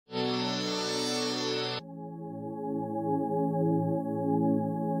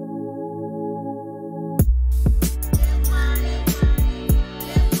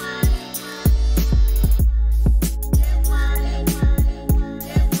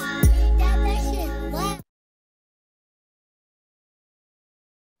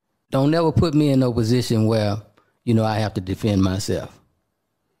don't never put me in no position where, you know, I have to defend myself.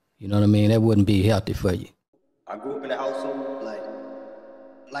 You know what I mean? That wouldn't be healthy for you. I grew up in a household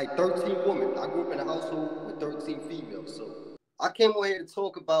like 13 women. I grew up in a household with 13 females. So I came over here to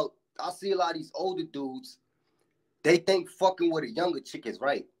talk about, I see a lot of these older dudes, they think fucking with a younger chick is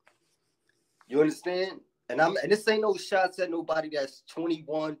right. You understand? And this ain't no shots at nobody that's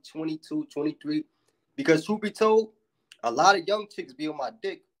 21, 22, 23. Because truth be told, a lot of young chicks be on my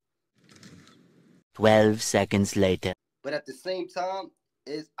dick. 12 seconds later. But at the same time,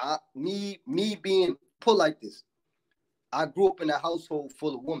 me being put like this. I grew up in a household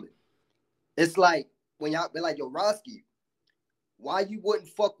full of women. It's like when y'all be like, yo, Roski, why you wouldn't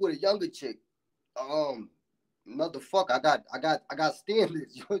fuck with a younger chick? Motherfucker, I got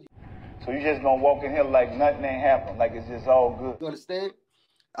standards. So you just gonna walk in here like nothing ain't happened, like it's just all good. You understand?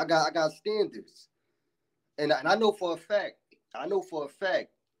 I got standards. And I know for a fact,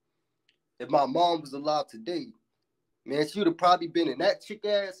 if my mom was alive today, man, she would have probably been in that chick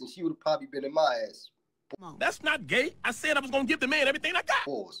ass and she would have probably been in my ass. That's not gay. I said I was gonna give the man everything I got.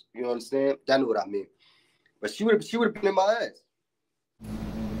 Pause. You understand? Y'all know what I mean. But she would have been in my ass.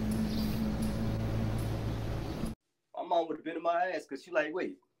 My mom would have been in my ass because she like,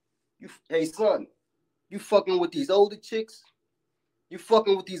 wait, hey son, you fucking with these older chicks? You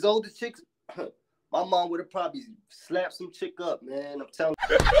fucking with these older chicks? My mom would have probably slapped some chick up, man. I'm telling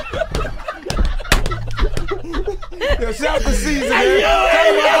you. Yo, shout out to Caesar, man. Tell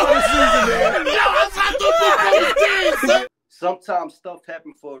him about the Caesar, man. Yo, I'm trying to do. Sometimes stuff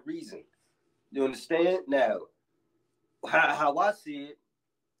happens for a reason. You understand? Now, how I see it,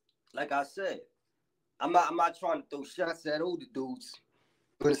 like I said, I'm not trying to throw shots at older dudes.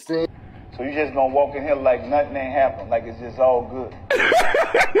 You understand? So you just gonna walk in here like nothing ain't happened, like it's just all good.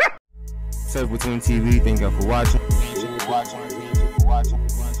 Circle Between TV, thank y'all for watching.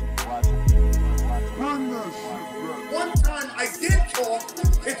 One time I did talk,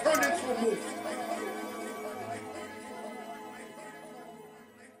 it turned